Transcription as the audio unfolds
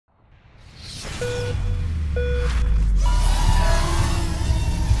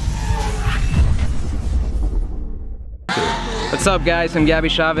What's up guys, I'm Gabby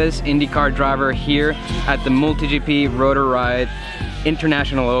Chaves, IndyCar driver here at the MultiGP Rotor Ride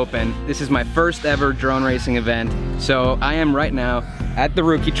International Open. This is my first ever drone racing event, so I am right now at the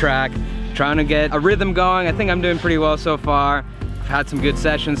rookie track trying to get a rhythm going. I think I'm doing pretty well so far. I've had some good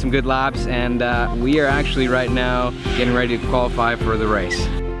sessions, some good laps, and we are actually right now getting ready to qualify for the race.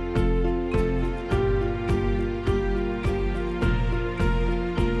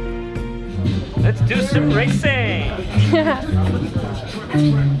 Let's do some racing!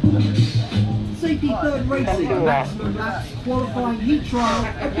 Safety third racing, maximum laps, qualifying heat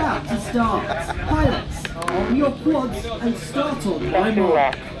trial about to start. Pilots, on your quads and start on my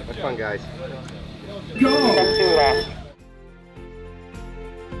mark. Have fun, guys. Go!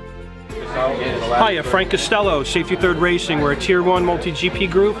 Hiya, Frank Costello, Safety Third Racing. We're a Tier 1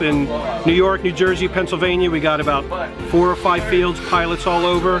 MultiGP group in New York, New Jersey, Pennsylvania. We got about 4 or 5 fields, pilots all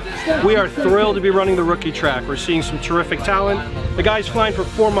over. We are thrilled to be running the rookie track. We're seeing some terrific talent. The guys flying for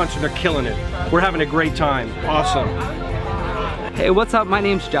 4 months and they're killing it. We're having a great time. Awesome. Hey, what's up? My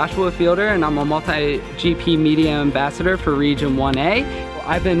name's Joshua Fielder and I'm a MultiGP Media Ambassador for Region 1A.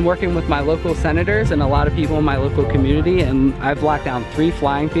 I've been working with my local senators and a lot of people in my local community, and I've locked down 3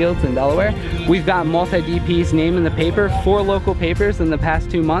 flying fields in Delaware. We've got MultiGP's name in the paper, 4 local papers in the past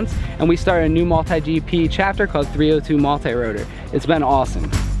 2 months, and we started a new MultiGP chapter called 302 Multi-Rotor. It's been awesome.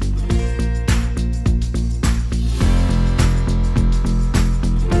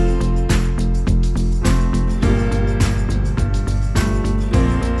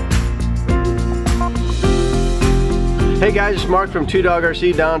 Hey guys, it's Mark from 2Dog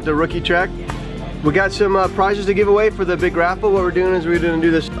RC down at the rookie track. We got some prizes to give away for the big raffle. What we're doing is we're going to do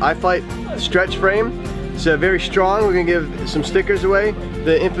this iFlight stretch frame. It's very strong. We're going to give some stickers away,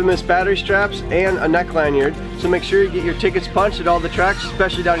 the infamous battery straps, and a neck lanyard. So make sure you get your tickets punched at all the tracks,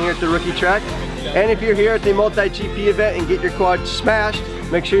 especially down here at the rookie track. And if you're here at the MultiGP event and get your quad smashed,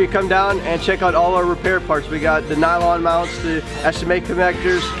 make sure you come down and check out all our repair parts. We got the nylon mounts, the SMA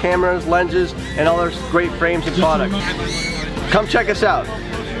connectors, cameras, lenses, and all those great frames and products. Come check us out.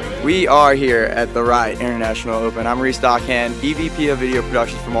 We are here at the Ride International Open. I'm Reese Dockhand, EVP of Video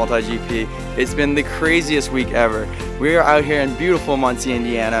Production for MultiGP. It's been the craziest week ever. We are out here in beautiful Muncie,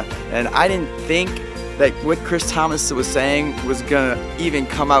 Indiana, and I didn't think that what Chris Thomas was saying was gonna even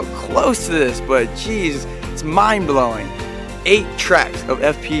come out close to this, but geez, it's mind-blowing. 8 tracks of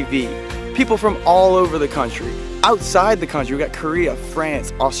FPV, people from all over the country, outside the country. We got Korea,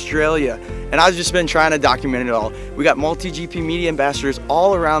 France, Australia, and I've just been trying to document it all. We got MultiGP media ambassadors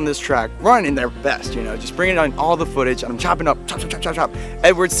all around this track, running their best, you know, just bringing on all the footage, and I'm chopping up, chop, chop, chop, chop, chop,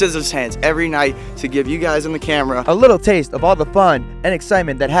 Edward Scissorhands every night to give you guys on the camera a little taste of all the fun and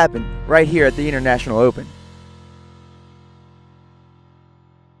excitement that happened right here at the International Open.